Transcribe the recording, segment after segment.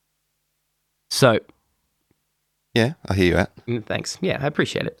So, Yeah, I hear you out. thanks. Yeah, I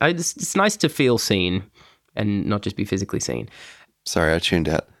appreciate it. It's nice to feel seen and not just be physically seen. Sorry, I tuned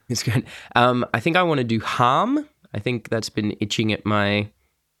out. It's good. I think I want to do harm. I think that's been itching at my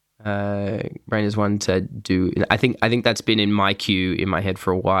brain as one to do. I think that's been in my queue in my head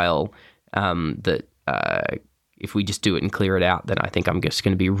for a while. That if we just do it and clear it out, then I think I'm just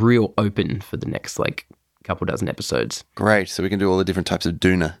going to be real open for the next couple dozen episodes. Great. So we can do all the different types of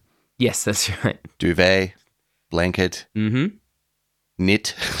doona. Yes, that's right. Duvet, blanket,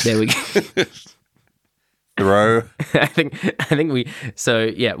 knit, There we go. throw. I think we've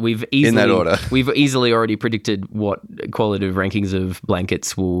easily In that order. We've easily already predicted what qualitative rankings of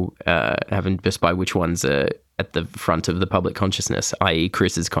blankets will have just by which ones are at the front of the public consciousness, i.e.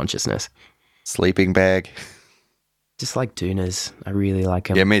 Chris's consciousness. Sleeping bag. Just like Doonas. I really like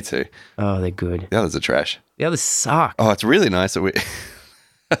them. Yeah, me too. Oh, they're good. The others are trash. The others suck. Oh, it's really nice that we,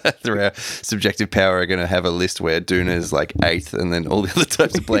 through our subjective power, are going to have a list where Doona is like 8th and then all the other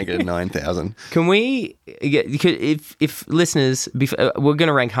types of blanket are 9,000. Can we get, if listeners, we're going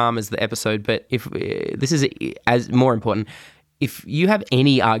to rank harm as the episode, but if this is as more important, if you have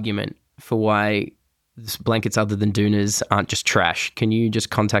any argument for why blankets other than Doonas aren't just trash, can you just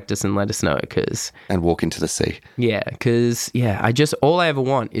contact us and let us know? And walk into the sea. All I ever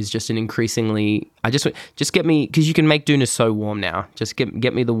want is just an increasingly, just get me, because you can make Doona so warm now, just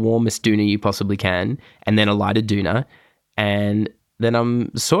get me the warmest Doona you possibly can, and then a lighter Doona, and then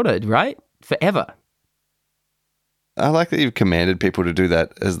I'm sorted, right? Forever. I like that you've commanded people to do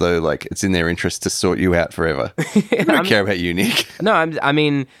that as though like it's in their interest to sort you out forever. I don't care about you, Nick. No, I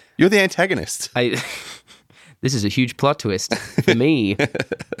mean... You're the antagonist. This is a huge plot twist for me.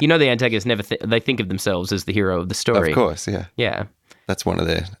 The antagonists never they think of themselves as the hero of the story. Of course, yeah. Yeah. That's one of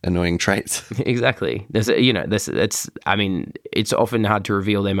their annoying traits. Exactly. It's often hard to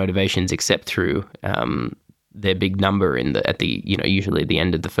reveal their motivations except through their big number usually at the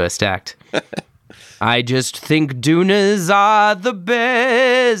end of the first act. I just think Doonas are the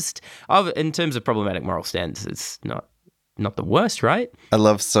best. In terms of problematic moral stance, it's not the worst, right? I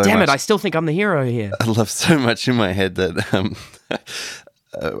love so much. Damn it, I still think I'm the hero here. I love so much in my head that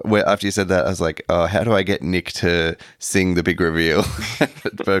where after you said that, I was like, oh, how do I get Nick to sing the big reveal?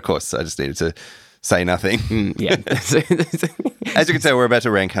 But of course, I just needed to say nothing. Yeah. As you can tell, we're about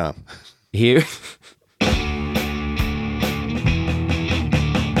to rank harm. Here. Pinging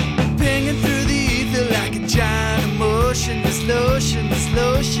through the ether like a giant emotion. This lotion.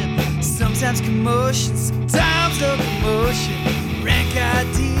 Sometimes commotion, sometimes no commotion. Rank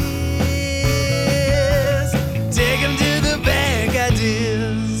ideas, take them to the bank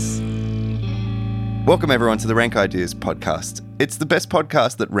ideas. Welcome everyone to the Rank Ideas podcast. It's the best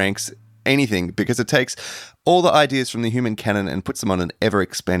podcast that ranks anything because it takes all the ideas from the human canon and puts them on an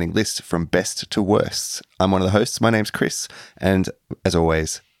ever-expanding list from best to worst. I'm one of the hosts. My name's Chris, and as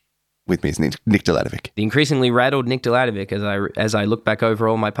always, with me is Nick Deladovic. The increasingly rattled Nick Deladovic as I look back over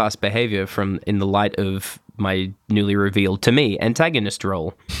all my past behavior in the light of my newly revealed, to me, antagonist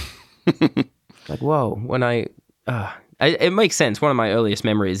role. Like, whoa, it makes sense. One of my earliest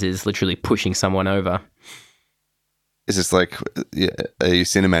memories is literally pushing someone over. Is this like, are you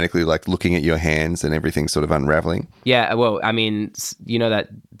cinematically like looking at your hands and everything sort of unraveling? Yeah, well, I mean, that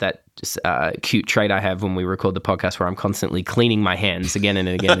cute trait I have when we record the podcast where I'm constantly cleaning my hands again and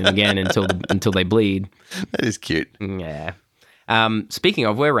again and again until they bleed. That is cute. Yeah. Speaking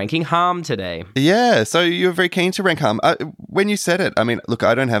of, we're ranking harm today. Yeah, so you're very keen to rank harm. When you said it, I mean, look,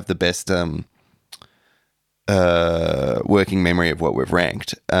 I don't have the best working memory of what we've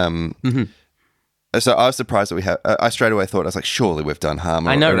ranked. So I was surprised that we have. I straight away thought, I was like, surely we've done harm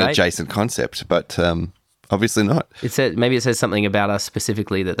or an adjacent concept, but obviously not. Maybe it says something about us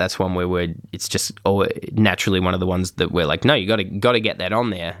specifically that's one where it's just naturally one of the ones that we're like, no, you got to get that on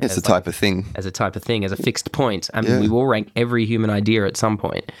there. It's the type of thing. As a type of thing, as a fixed point. I mean, we will rank every human idea at some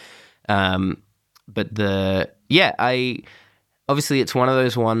point. Obviously it's one of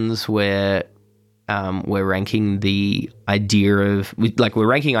those ones where we're ranking the idea of, we're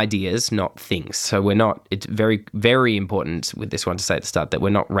ranking ideas, not things. So it's very, very important with this one to say at the start that we're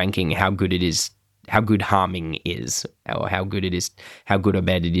not ranking how good it is, how good harming is, or how good or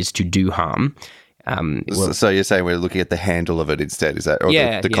bad it is to do harm. So you're saying we're looking at the handle of it instead, is that? Or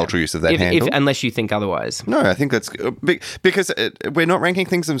the cultural use of that handle? Unless you think otherwise. No, I think that's because we're not ranking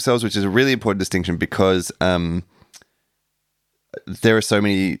things themselves, which is a really important distinction because there are so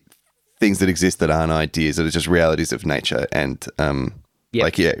many things that exist that aren't ideas, that are just realities of nature. And we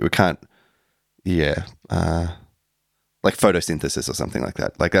can't, like photosynthesis or something like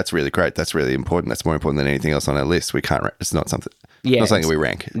that. Like that's really great. That's really important. That's more important than anything else on our list. We can't. It's not something. Not something we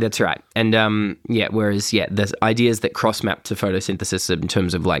rank. That's right. And whereas there's ideas that cross map to photosynthesis in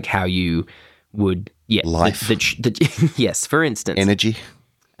terms of like how you would life. Yes, for instance, energy.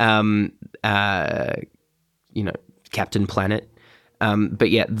 Captain Planet. But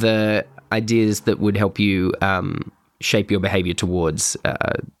the ideas that would help you shape your behavior towards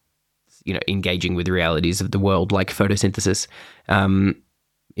engaging with the realities of the world, like photosynthesis.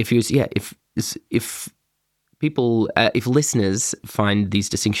 If listeners find these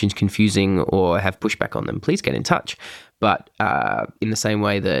distinctions confusing or have pushback on them, please get in touch. But in the same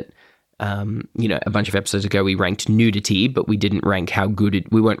way that a bunch of episodes ago we ranked nudity, but we didn't rank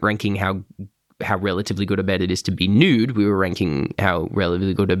we weren't ranking how relatively good or bad it is to be nude. We were ranking how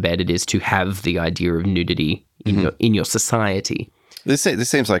relatively good or bad it is to have the idea of nudity in your society. This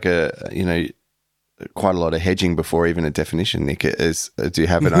seems like quite a lot of hedging before even a definition. Nick, do you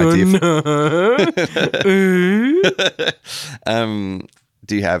have an idea?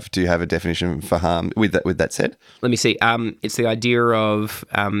 Do you have a definition for harm? With that said, let me see. It's the idea of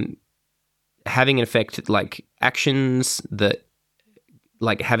having an effect, like actions that,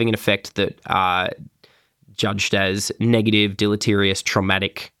 like having an effect that are judged as negative, deleterious,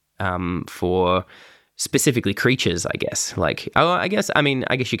 traumatic for specifically creatures, I guess. Like, I guess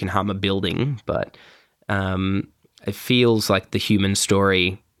you can harm a building, but it feels like the human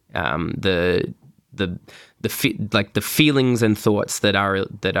story, the feelings and thoughts that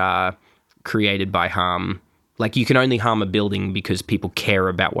are created by harm. Like, you can only harm a building because people care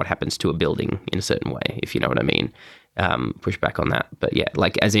about what happens to a building in a certain way, if you know what I mean. Push back on that, but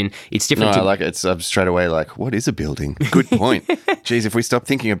like as in it's different. No, I like it. It's straight away like, what is a building? Good point. Jeez, if we stop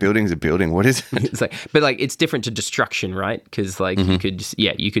thinking a building's a building, what is it? It's like, but like it's different to destruction, right? Because like you can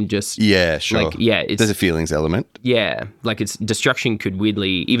just sure, like, there's a feelings element. Yeah, like it's destruction could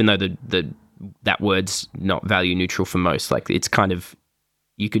weirdly, even though that word's not value neutral for most, like it's kind of,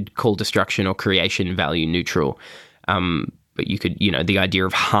 you could call destruction or creation value neutral. But you could, the idea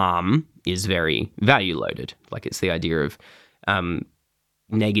of harm is very value loaded. Like it's the idea of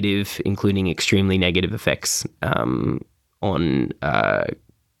negative, including extremely negative effects onto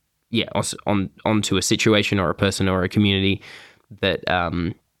a situation or a person or a community that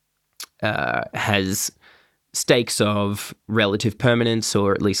has stakes of relative permanence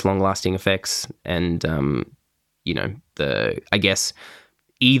or at least long-lasting effects, and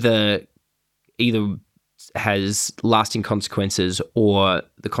either has lasting consequences, or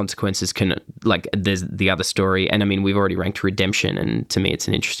the consequences can, like, there's the other story. And I mean, we've already ranked redemption, and to me it's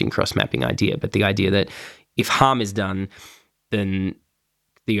an interesting cross-mapping idea, but the idea that if harm is done, then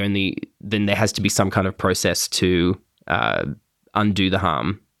there has to be some kind of process to undo the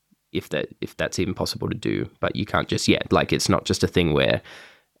harm, if that's even possible to do. But you can't just like, it's not just a thing where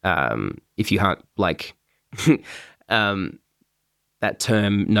if you can't, like that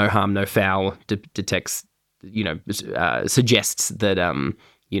term "no harm, no foul" detects, suggests that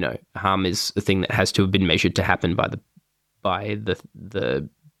harm is a thing that has to have been measured to happen by the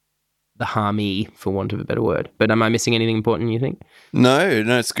harmee, for want of a better word. But am I missing anything important, you think? No,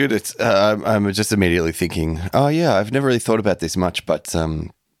 it's good. It's I'm just immediately thinking, oh yeah, I've never really thought about this much, but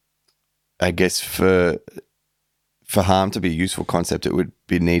I guess for harm to be a useful concept, it would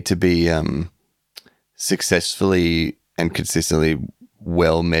need to be successfully and consistently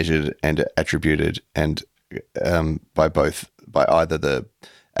well measured and attributed, and by either the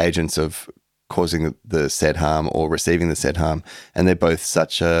agents of causing the said harm or receiving the said harm. And they're both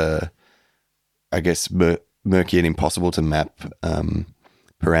such murky and impossible to map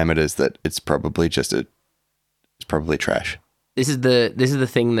parameters that it's probably trash. This is the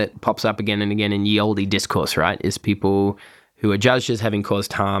thing that pops up again and again in ye olde discourse, right? Is people who are judged as having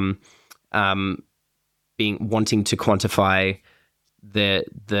caused harm wanting to quantify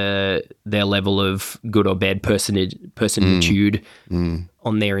their level of good or bad personitude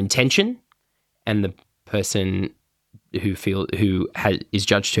on their intention, and the person who is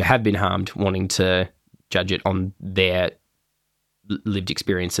judged to have been harmed wanting to judge it on their lived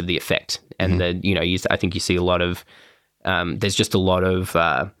experience of the effect. And I think you see a lot of there's just a lot of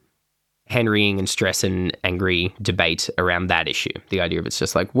hand-wringing and stress and angry debate around that issue. The idea of it's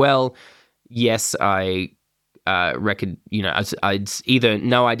just like, well, yes, I reckon, I'd either,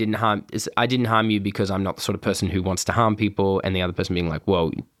 no, I didn't harm you because I'm not the sort of person who wants to harm people, and the other person being like,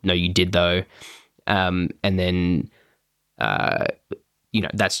 well, no, you did though. And then,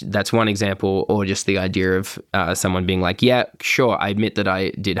 that's one example. Or just the idea of someone being like, yeah, sure, I admit that I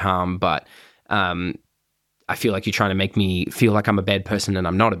did harm, but I I feel like you're trying to make me feel like I'm a bad person and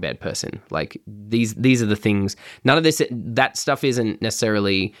I'm not a bad person. Like these are the things. None of that stuff isn't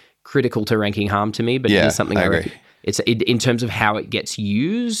necessarily critical to ranking harm to me, but it is something I agree. It's in terms of how it gets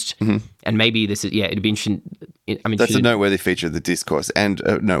used, and maybe this is it'd be interesting. That's a noteworthy feature of the discourse and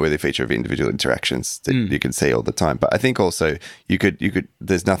a noteworthy feature of individual interactions that you can see all the time. But I think also you could.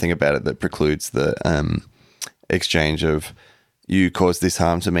 There's nothing about it that precludes the exchange of you caused this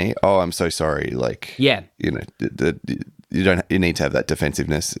harm to me. Oh, I'm so sorry. Like you need to have that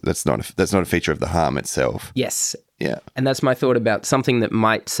defensiveness. That's not a feature of the harm itself. Yes. Yeah. And that's my thought about something that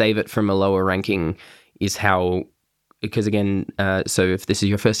might save it from a lower ranking is how. Because again, so if this is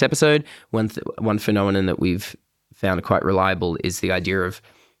your first episode, one phenomenon that we've found quite reliable is the idea of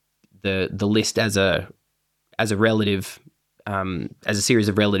the list as a relative, as a series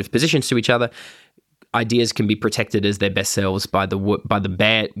of relative positions to each other. Ideas can be protected as their best selves by the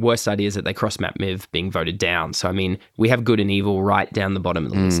worst ideas that they cross map Miv being voted down. So I mean, we have good and evil right down the bottom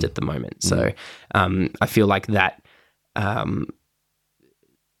of the list at the moment. So I feel like that.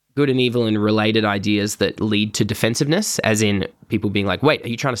 Good and evil and related ideas that lead to defensiveness, as in people being like, wait, are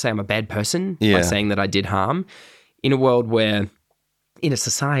you trying to say I'm a bad person by saying that I did harm? In a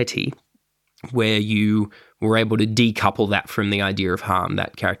society where you were able to decouple that from the idea of harm,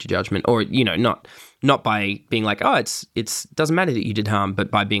 that character judgment, or, not by being like, oh, it doesn't matter that you did harm,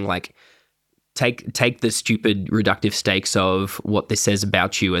 but by being like, take the stupid reductive stakes of what this says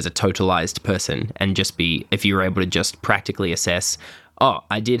about you as a totalized person and just be, if you were able to just practically assess, oh,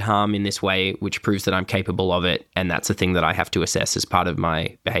 I did harm in this way, which proves that I'm capable of it, and that's a thing that I have to assess as part of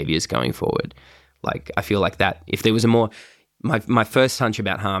my behaviors going forward. Like, I feel like that, if there was a more, my first hunch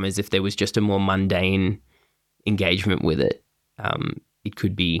about harm is if there was just a more mundane engagement with it, it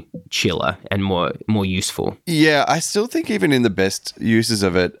could be chiller and more useful. Yeah, I still think even in the best uses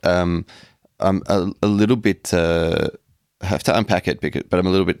of it, I'm a little bit... I have to unpack it, but I'm a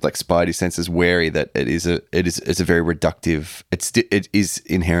little bit like Spidey senses wary that it's a very reductive. It is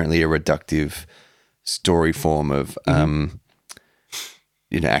inherently a reductive story form of actions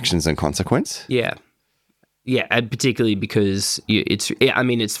and consequence. Yeah, and particularly because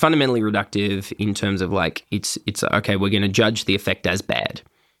it's fundamentally reductive in terms of like it's okay. We're going to judge the effect as bad,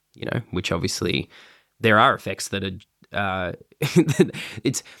 which obviously there are effects that are.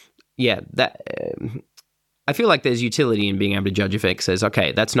 I feel like there's utility in being able to judge effects as,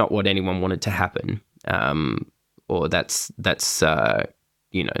 okay, that's not what anyone wanted to happen, or that's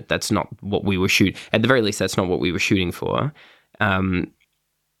not what we were shooting. At the very least, that's not what we were shooting for. I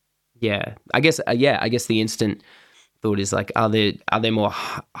guess the instant thought is like, are there more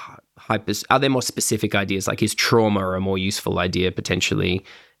specific ideas? Like, is trauma a more useful idea potentially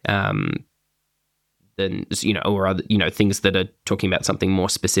than or other things that are talking about something more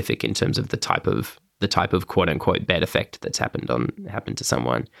specific in terms of the type of quote unquote bad effect that's happened to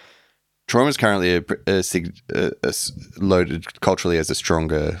someone. Trauma is currently loaded culturally as a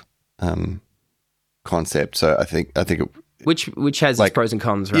stronger concept. So I think which has its pros and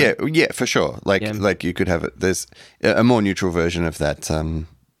cons, right? Yeah, for sure. Like you could have it. There's a more neutral version of that term.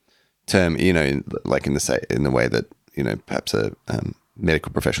 Like in the way that perhaps a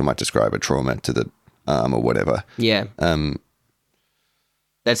medical professional might describe a trauma to the arm or whatever. Yeah.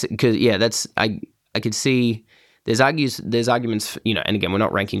 That's because I could see there's arguments, and again, we're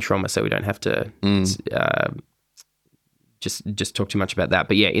not ranking trauma, so we don't have to just talk too much about that.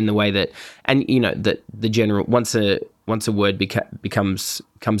 But yeah, in the way that, and that the general once a word comes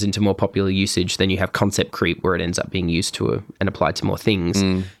into more popular usage, then you have concept creep where it ends up being used to and applied to more things.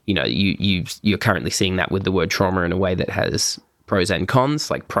 You're currently seeing that with the word trauma in a way that has pros and cons,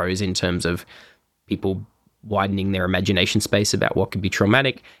 like pros in terms of people widening their imagination space about what could be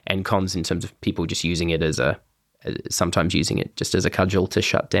traumatic, and cons in terms of people just using it sometimes using it just as a cudgel to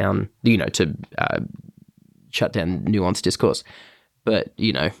shut down, shut down nuanced discourse. But,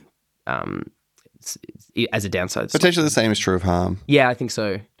 it's as a downside. Potentially the same is true of harm. Yeah, I think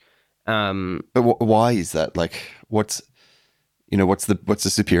so. But why is that? Like, what's the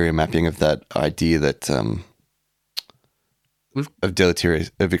superior mapping of that idea that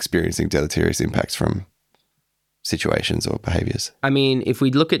of experiencing deleterious impacts from situations or behaviors? I mean, if we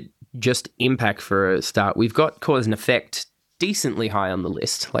look at just impact for a start, we've got cause and effect decently high on the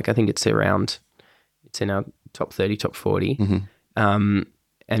list. Like, I think it's in our top 30, top 40. Mm-hmm.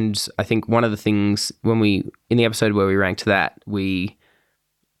 And I think one of the things in the episode where we ranked that, we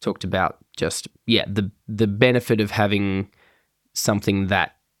talked about just, the benefit of having something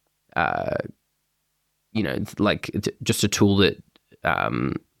that, just a tool that,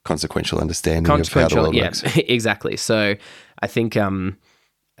 consequential understanding of how the world works. Exactly. So I think,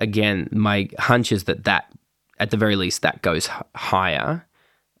 again, my hunch is that at the very least, that goes higher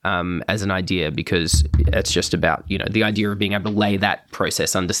as an idea, because it's just about, the idea of being able to lay that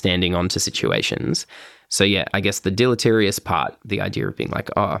process understanding onto situations. So yeah, I guess the deleterious part, the idea of being like,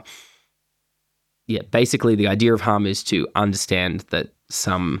 basically the idea of harm is to understand that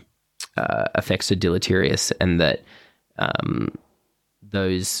some effects are deleterious, and that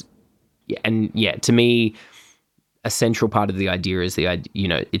those, to me, a central part of the idea is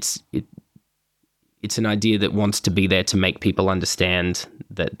it's an idea that wants to be there to make people understand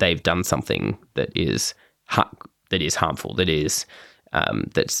that they've done something that is harmful, that's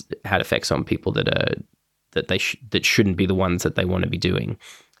had effects on people that shouldn't be the ones that they want to be doing.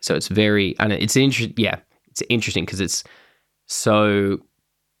 So it's it's interesting because it's so,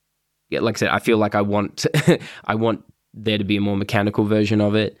 like I said, I feel like I want there to be a more mechanical version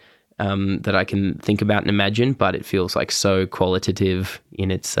of it that I can think about and imagine, but it feels like so qualitative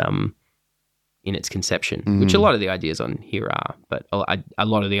in its conception, which a lot of the ideas on here are. But a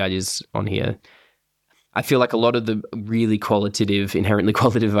lot of the ideas on here, I feel like a lot of the really inherently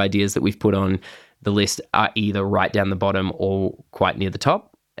qualitative ideas that we've put on the list are either right down the bottom or quite near the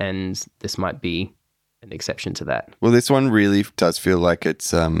top, and this might be an exception to that. Well, this one really does feel like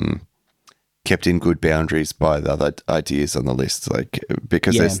it's kept in good boundaries by the other ideas on the list, like,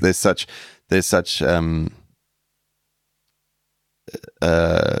 because there's such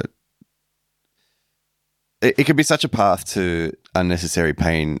it can be such a path to unnecessary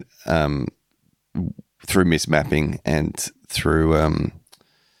pain through mismapping and through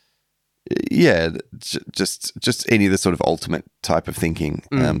just any of the sort of ultimate type of thinking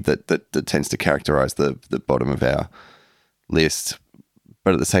that tends to characterize the bottom of our list.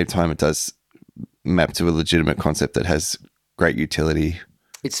 But at the same time, it does map to a legitimate concept that has great utility.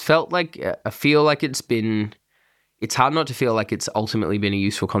 It's felt like, I feel like it's hard not to feel like it's ultimately been a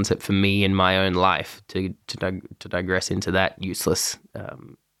useful concept for me in my own life, to digress into that useless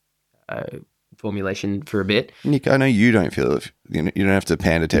formulation for a bit. Nick, I know you don't feel, you don't have to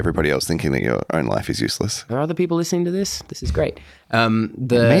pander to everybody else thinking that your own life is useless. There are other people listening to this. This is great. Me, I'm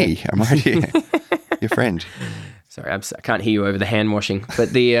right here. Your friend. Sorry, I can't hear you over the hand washing.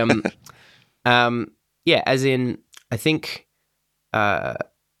 But the, as in, I think, the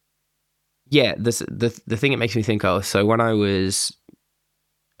thing it makes me think of, so when I was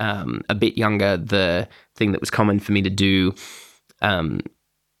a bit younger, the thing that was common for me to do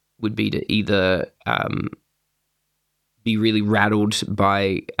would be to either be really rattled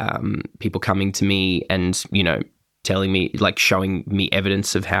by people coming to me and, telling me, like, showing me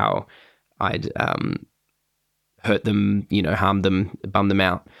evidence of how I'd hurt them, harmed them, bummed them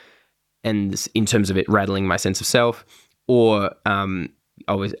out, and in terms of it rattling my sense of self, or the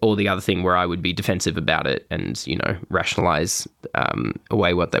other thing where I would be defensive about it and, rationalize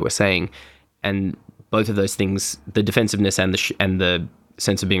away what they were saying. And both of those things, the defensiveness and the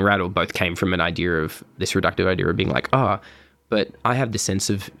sense of being rattled, both came from an idea of this reductive idea of being like, but I have this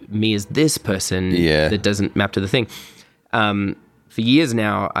sense of me as this person that doesn't map to the thing. For years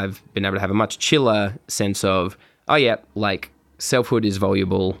now, I've been able to have a much chiller sense of, like, selfhood is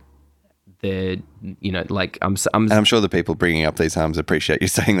voluble. And I'm sure the people bringing up these harms appreciate you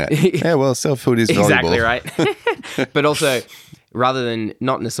saying that. Yeah, well, selfhood is valuable. Exactly right. But also, rather than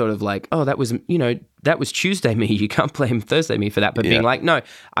not in a sort of like, that was Tuesday me, you can't blame Thursday me for that, but being like, no,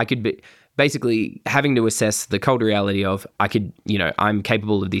 I could be basically having to assess the cold reality of I'm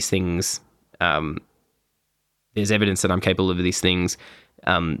capable of these things. There's evidence that I'm capable of these things.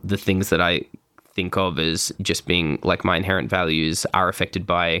 The things that I think of as just being like my inherent values are affected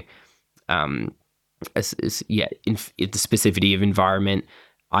by the specificity of environment.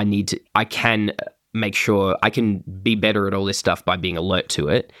 I can make sure I can be better at all this stuff by being alert to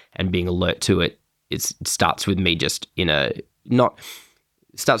it, and being alert to it, it starts with me just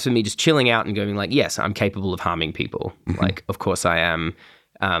starts with me just chilling out and going like, yes, I'm capable of harming people. Mm-hmm. Like, of course I am.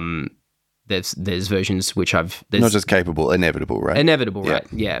 There's versions which not just capable, inevitable, right? Inevitable, right?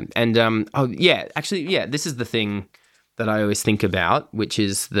 Yeah. And this is the thing that I always think about, which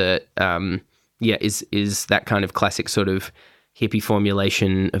is that is that kind of classic sort of hippie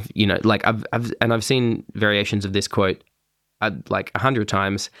formulation of, like I've seen variations of this quote like 100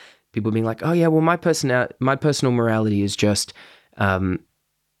 times. People being like, my personal morality is just try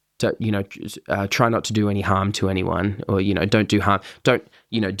not to do any harm to anyone, or don't do harm, don't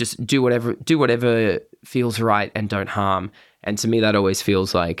just do whatever feels right and don't harm. And to me, that always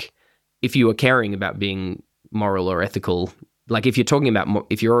feels like, if you are caring about being moral or ethical, like if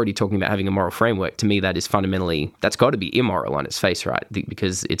you're already talking about having a moral framework, to me that is fundamentally, that's got to be immoral on its face, right?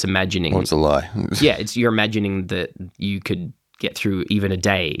 Because it's imagining. Well, it's a lie. You're imagining that you could get through even a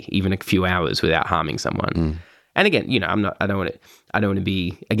day, even a few hours without harming someone. And again, you know, I don't want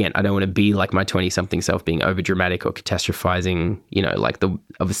to be like my 20-something self being over dramatic or catastrophizing, you know, like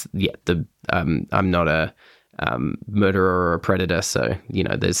I'm not a murderer or a predator. So, you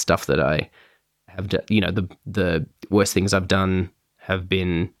know, there's stuff that I have done, you know, the worst things I've done have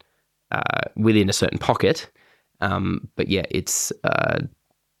been within a certain pocket. But yeah, it's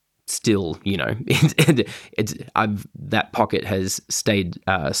still, you know, that pocket has stayed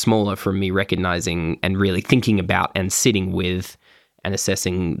smaller from me recognizing and really thinking about and sitting with and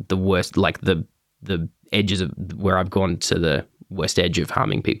assessing the worst, like the edges of where I've gone to the worst edge of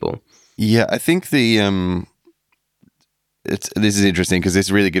harming people. Yeah, I think this is interesting because this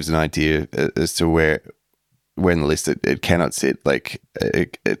really gives an idea as to where in the list it cannot sit. Like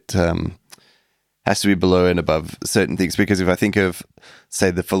it has to be below and above certain things, because if I think of, say,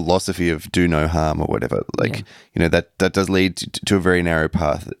 the philosophy of do no harm or whatever, like, you know, that does lead to a very narrow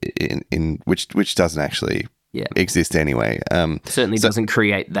path in which doesn't actually exist anyway. Certainly doesn't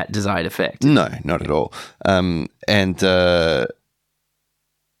create that desired effect. No, not at all. But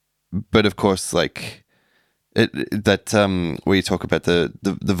of course, like where you talk about the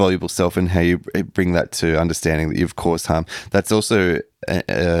voluble self and how you bring that to understanding that you've caused harm, that's also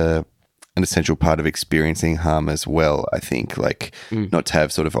an essential part of experiencing harm as well, I think, like not to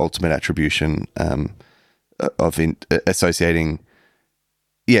have sort of ultimate attribution of associating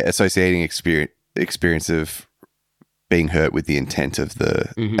experience of being hurt with the intent of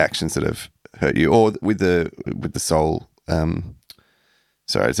the actions that have hurt you, or with the soul.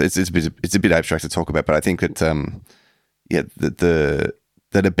 Sorry, it's a bit abstract to talk about, but I think that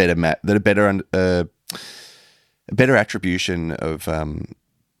a better attribution of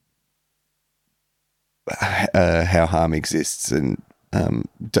how harm exists, and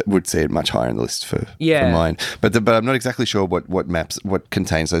would see it much higher on the list for mine. But I'm not exactly sure what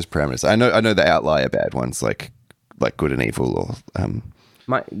contains those parameters. I know the outlier bad ones like good and evil or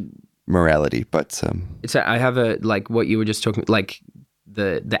morality, but I have a, like what you were just talking, like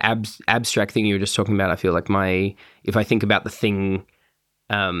the abstract thing you were just talking about. I feel like if I think about the thing,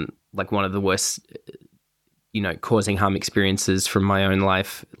 like one of the worst, you know, causing harm experiences from my own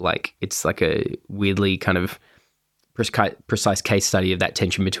life, like it's like a weirdly kind of precise case study of that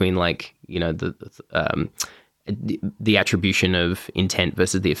tension between, like, you know, the attribution of intent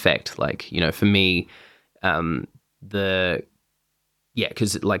versus the effect. Like, you know, for me,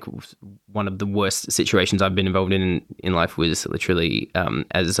 because like one of the worst situations I've been involved in life was literally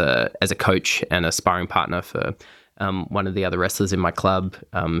as a coach and a sparring partner for one of the other wrestlers in my club,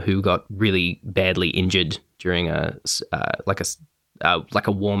 who got really badly injured during a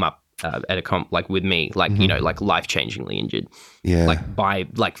warm up at a comp, like with me, like, you know, like life-changingly injured. Yeah. Like by,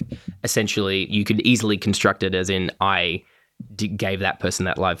 like, essentially you could easily construct it as in I gave that person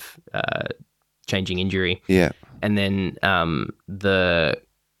that life changing injury. Yeah. And then the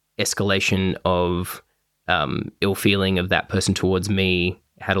escalation of ill feeling of that person towards me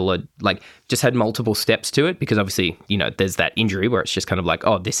had a lot, like, just had multiple steps to it, because obviously, you know, there's that injury where it's just kind of like,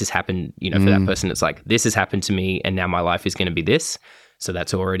 oh, this has happened, you know, for that person. It's like, this has happened to me and now my life is going to be this. So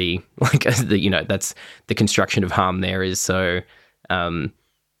that's already like, you know, that's the construction of harm there is so,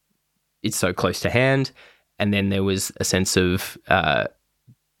 it's so close to hand. And then there was a sense of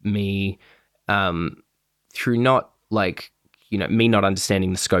me, through not, like, you know, me not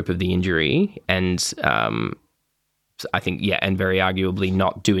understanding the scope of the injury, and I think, and very arguably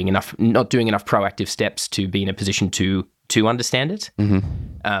not doing enough proactive steps to be in a position to understand it.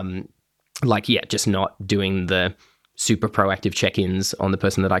 Just not doing the super proactive check-ins on the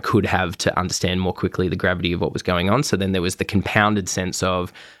person that I could have to understand more quickly the gravity of what was going on. So then there was the compounded sense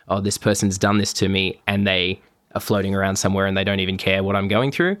of, oh, this person's done this to me and they are floating around somewhere and they don't even care what I'm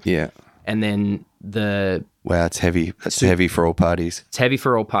going through. Yeah. And then wow, it's heavy. It's heavy for all parties. It's heavy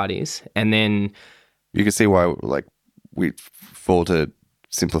for all parties. And then you can see why, like, we fall to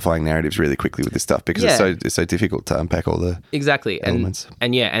simplifying narratives really quickly with this stuff, because it's so difficult to unpack all the elements.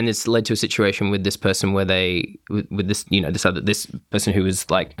 And it's led to a situation with this person where with this, you know, this person who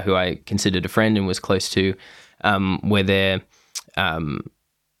was like, who I considered a friend and was close to, where their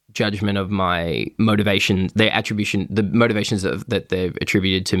judgment of my motivation, their attribution, the motivations that they've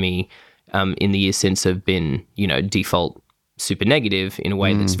attributed to me in the years since have been, you know, default super negative in a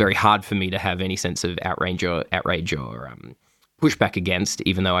way that's very hard for me to have any sense of outrage or pushback against,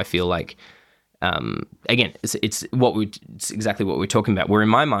 even though I feel like, again, it's exactly what we're talking about. Where in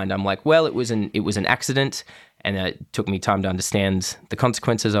my mind, I'm like, well, it was an accident, and it took me time to understand the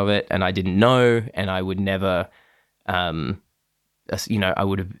consequences of it, and I didn't know, and I would never, you know,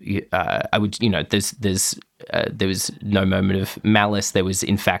 there was no moment of malice. There was,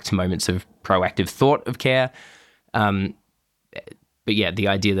 in fact, moments of proactive thought of care. But yeah, the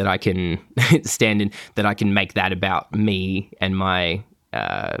idea that I can stand in, that I can make that about me and my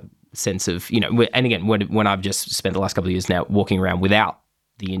sense of, and again, when I've just spent the last couple of years now walking around without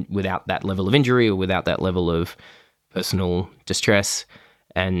that level of injury or without that level of personal distress,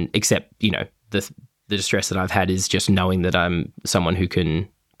 and except, the distress that I've had is just knowing that I'm someone who can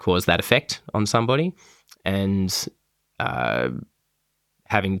cause that effect on somebody, and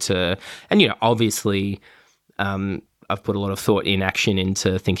having to, and obviously, I've put a lot of thought in action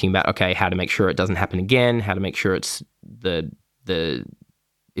into thinking about, okay, how to make sure it doesn't happen again, how to make sure it's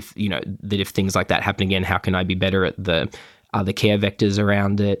if things like that happen again, how can I be better at the other care vectors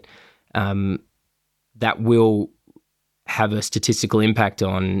around it? That will have a statistical impact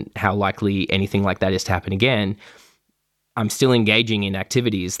on how likely anything like that is to happen again. I'm still engaging in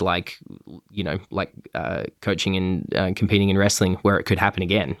activities like coaching and competing in wrestling where it could happen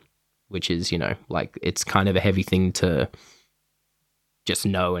again, which is, it's kind of a heavy thing to just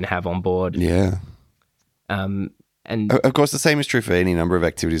know and have on board. Yeah. And of course, the same is true for any number of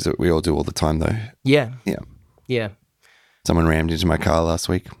activities that we all do all the time, though. Yeah. Yeah. Yeah. Someone rammed into my car last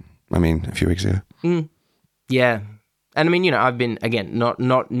week. A few weeks ago. Yeah. And I've been, again,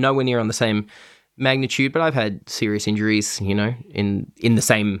 not nowhere near on the same magnitude, but I've had serious injuries, in the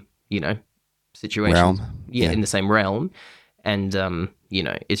same, situation. Realm. Yeah, in the same realm. And,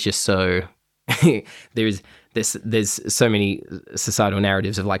 it's just so, there's so many societal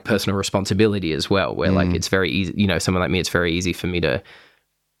narratives of like personal responsibility as well, where like it's very easy, someone like me, it's very easy for me to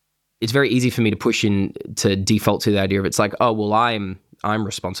push in to default to the idea of it's like, oh, well, I'm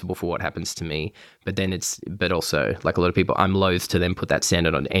responsible for what happens to me, but also like a lot of people, I'm loath to then put that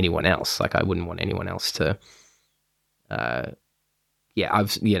standard on anyone else. Like I wouldn't want anyone else to, I'm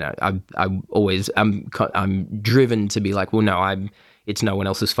driven to be like, well, no, it's no one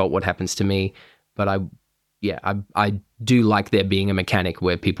else's fault what happens to me. But I do like there being a mechanic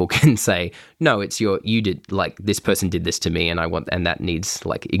where people can say, no, it's you did, like this person did this to me, and that needs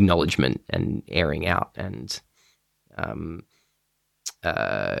like acknowledgement and airing out, and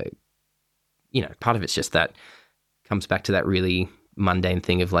part of it's just that comes back to that really mundane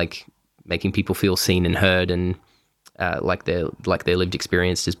thing of like making people feel seen and heard, and like their lived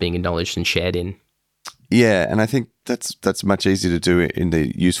experience is being acknowledged and shared in. Yeah, and I think that's much easier to do in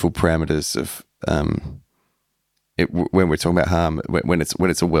the useful parameters of when we're talking about harm, when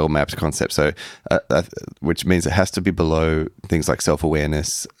it's a well mapped concept. So, which means it has to be below things like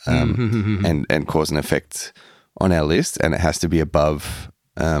self-awareness and cause and effect on our list, and it has to be above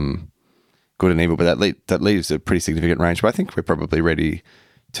good and evil. But that leaves a pretty significant range. But I think we're probably ready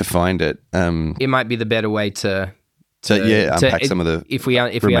to find it. It might be the better way to unpack some of the if we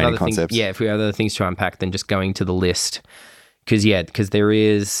have other concepts. If we have other things to unpack than just going to the list, because there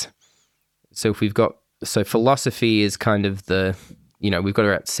is. So if we've got philosophy is kind of the we've got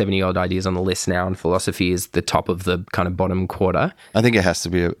about 70 odd ideas on the list now, and philosophy is the top of the kind of bottom quarter. I think it has to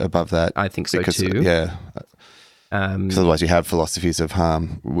be above that. I think so too. Yeah. Because otherwise you have philosophies of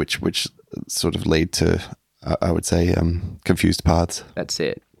harm, which sort of lead to, I would say, confused paths. That's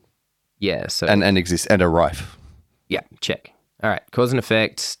it. Yeah. So and exist and are rife. Yeah. Check. All right. Cause and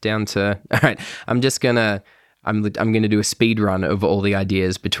effect down to. All right. I'm gonna do a speed run of all the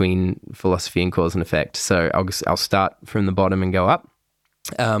ideas between philosophy and cause and effect. So I'll start from the bottom and go up.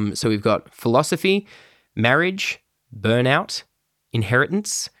 So we've got philosophy, marriage, burnout,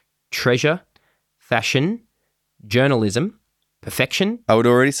 inheritance, treasure, fashion, journalism, perfection. I would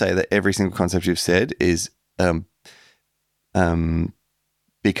already say that every single concept you've said is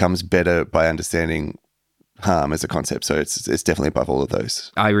becomes better by understanding harm as a concept. So it's definitely above all of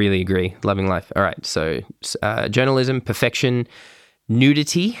those. I really agree. Loving life. All right. So journalism, perfection,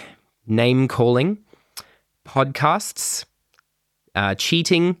 nudity, name calling, podcasts,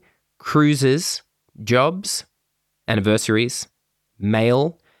 cheating, cruises, jobs, anniversaries,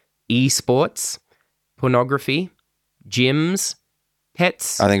 mail, esports, pornography, gyms,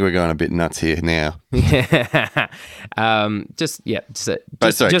 pets. I think we're going a bit nuts here now. Just for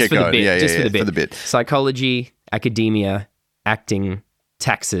the bit. Psychology, academia, acting,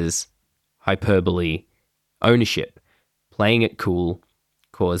 taxes, hyperbole, ownership, playing it cool,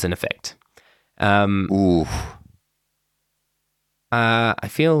 cause and effect. Ooh. I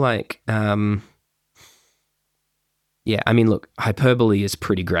feel like, look, hyperbole is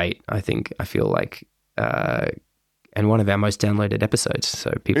pretty great. I feel like, and one of our most downloaded episodes. So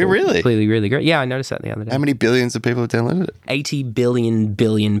people really clearly really great. Yeah, I noticed that the other day. How many billions of people have downloaded it? 80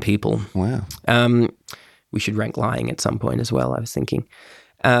 billion people. Wow. We should rank lying at some point as well, I was thinking.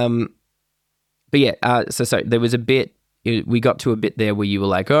 So there was a bit, we got to a bit there where you were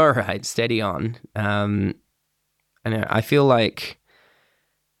like, all right, steady on. I know. I feel like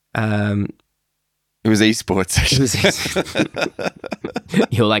It was esports.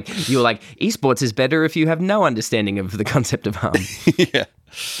 you're like esports is better if you have no understanding of the concept of harm. Yeah.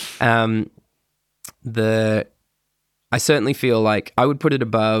 I certainly feel like I would put it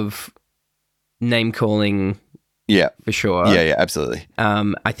above name calling Yeah. for sure. Yeah, absolutely.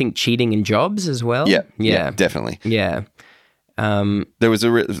 I think cheating in jobs as well. Yeah, definitely. Yeah. There was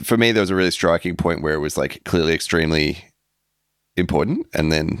for me, there was a really striking point where it was like clearly extremely important,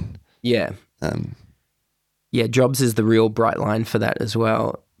 and then Yeah. Jobs is the real bright line for that as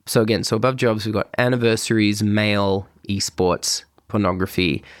well. So again, above jobs, we've got anniversaries, mail, esports,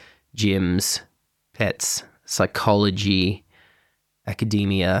 pornography, gyms, pets, psychology,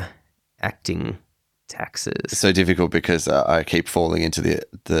 academia, acting, taxes. it's so difficult because I keep falling into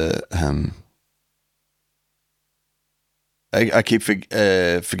I keep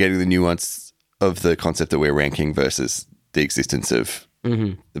forgetting the nuance of the concept that we're ranking versus the existence of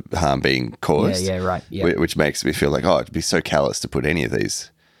the harm being caused. Yeah, right. Yeah. Which makes me feel like, oh, it'd be so callous to put any of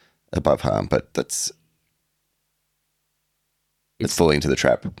these above harm, but it's falling into the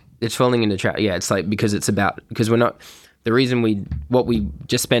trap. It's falling into trap. Yeah, it's like because we're not. The reason what we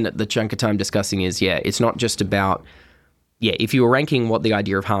just spent the chunk of time discussing is it's not just about. Yeah, if you were ranking what the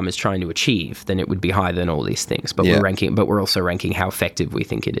idea of harm is trying to achieve, then it would be higher than all these things. But we're also ranking how effective we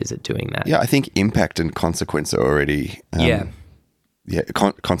think it is at doing that. Yeah, I think impact and consequence are already.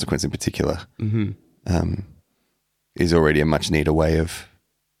 Consequence in particular is already a much neater way of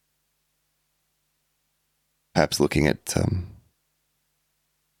perhaps looking at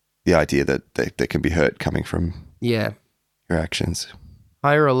the idea that there can be hurt coming from your actions.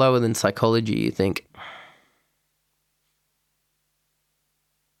 Higher or lower than psychology, you think?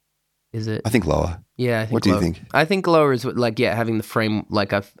 Is it? I think lower. Yeah, I think what do lower. you think? I think lower is having the frame.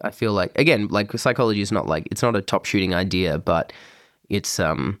 Like I feel like again, like psychology is not it's not a top shooting idea, but it's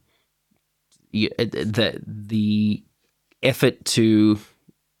the effort to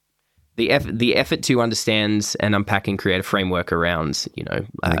understand and unpack and create a framework around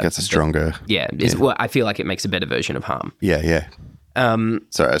I think that's a stronger. Well, I feel like it makes a better version of harm. Yeah.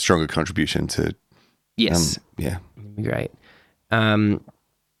 So a stronger contribution to. Yes. Yeah. Great.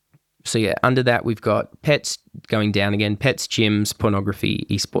 So under that we've got pets going down again. Pets, gyms, pornography,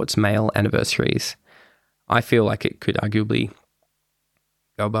 esports, mail, anniversaries. I feel like it could arguably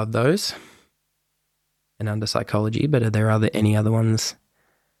go above those and under psychology, but are there any other ones?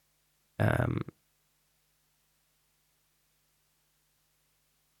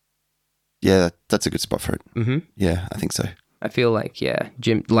 Yeah, that's a good spot for it. Mm-hmm. Yeah, I think so. I feel like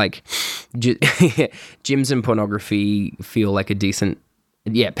gyms and pornography feel like a decent.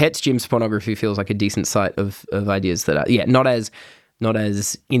 Yeah, pets, gyms, pornography feels like a decent site of ideas that are not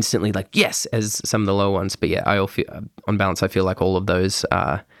as instantly like yes as some of the low ones, but I all feel on balance I feel like all of those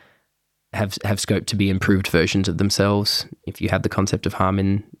have scope to be improved versions of themselves if you have the concept of harm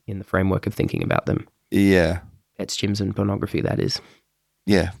in the framework of thinking about them. Yeah, pets, gyms, and pornography. That is.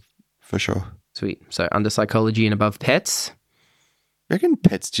 Yeah, for sure. Sweet. So under psychology and above pets. I reckon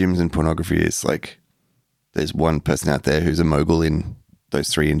pets, gyms, and pornography is like there's one person out there who's a mogul in those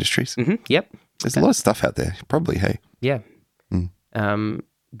three industries. Mm-hmm. Yep. There's a lot of stuff out there. Probably, hey. Yeah.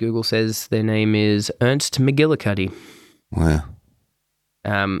 Google says their name is Ernst McGillicuddy. Wow.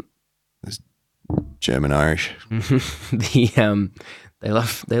 There's German Irish. They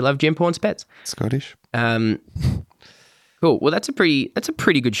love gym porn's pets. Scottish. Cool. Well, that's a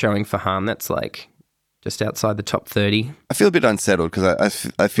pretty good showing for harm. That's like just outside the top 30. I feel a bit unsettled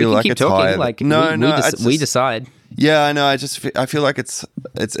because I feel like keep it's talking. higher. Like we decide. Yeah, I know. I feel like it's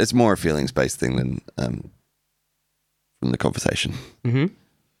more a feelings based thing than from the conversation. Mm-hmm.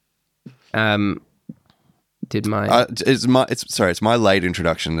 It's my late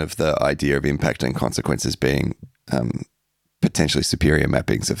introduction of the idea of impact and consequences being potentially superior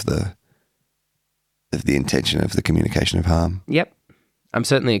mappings of the intention of the communication of harm. Yep. I'm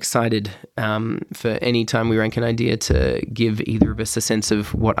certainly excited for any time we rank an idea to give either of us a sense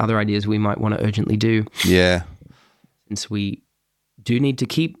of what other ideas we might want to urgently do. Yeah. Since we do need to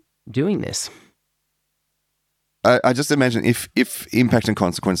keep doing this. I just imagine if impact and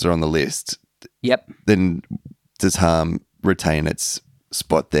consequences are on the list, yep, then does harm retain its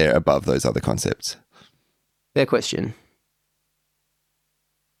spot there above those other concepts? Fair question.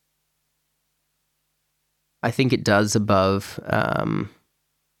 I think it does above. I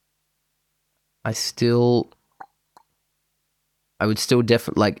would still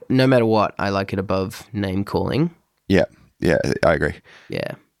definitely like, no matter what, I like it above name calling. Yeah, I agree.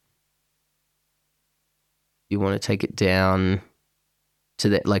 Yeah. You want to take it down to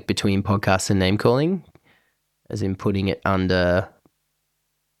that, like between podcasts and name calling, as in putting it under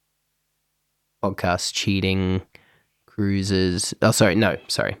podcast cheating, cruises. Oh, sorry. No,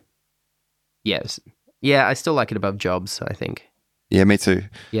 sorry. Yes. Yeah, I still like it above jobs, I think. Yeah, me too.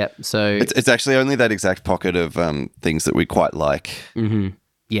 Yeah, so... It's actually only that exact pocket of things that we quite like. Mm-hmm.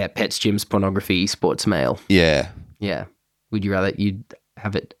 Yeah, pets, gyms, pornography, sports mail. Yeah. Yeah. Would you rather you'd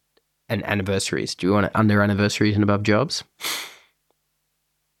have it and anniversaries? Do you want it under anniversaries and above jobs?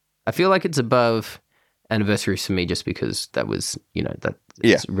 I feel like it's above anniversaries for me just because that was,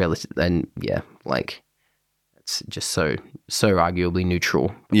 that's relative. And like it's just so arguably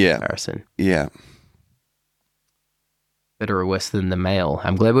neutral comparison. Yeah. Better or worse than the mail.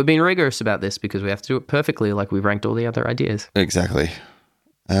 I'm glad we're being rigorous about this because we have to do it perfectly like we've ranked all the other ideas. Exactly.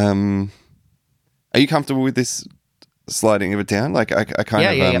 Are you comfortable with this sliding of it down? Like I kind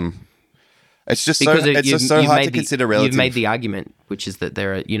of yeah. It's just because so hard to consider relative. You've made the argument, which is that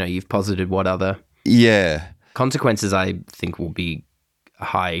there are, you've posited what other consequences I think will be a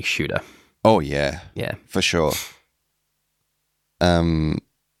high shooter. Oh yeah. Yeah. For sure.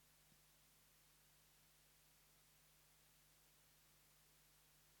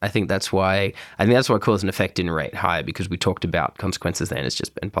 I think that's why cause and effect didn't rate higher because we talked about consequences then. It's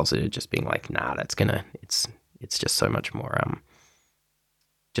just been positive, just being like, nah, it's just so much more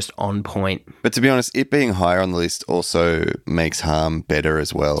just on point. But to be honest, it being higher on the list also makes harm better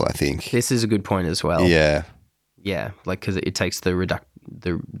as well, I think. This is a good point as well. Yeah. Yeah, like because it takes the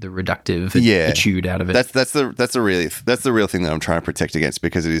reductive attitude out of it. That's the real thing that I'm trying to protect against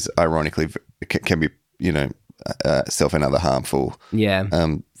because it is ironically can be self and other harmful. Yeah.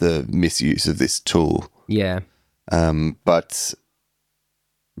 The misuse of this tool. Yeah. But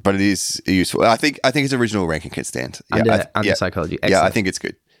it is useful. I think its original ranking can stand. Under psychology. Excellent. Yeah, I think it's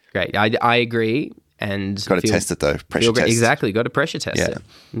good. Great. I agree. And got to test it though. Pressure test. Exactly. Got to pressure test it.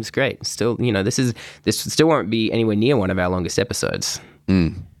 It's great. Still, this still won't be anywhere near one of our longest episodes.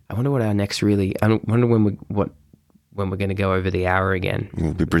 I wonder what our next really. I wonder when we're going to go over the hour again.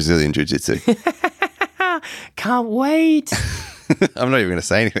 It'll be Brazilian Jiu-Jitsu. Can't wait. I'm not even going to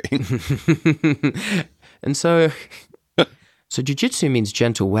say anything. And so Jiu-Jitsu means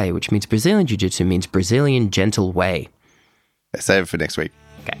gentle way, which means Brazilian Jiu-Jitsu means Brazilian gentle way. Save it for next week.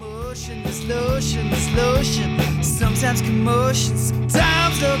 Okay. Lotion, sometimes commotion,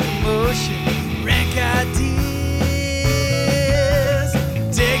 sometimes no commotion.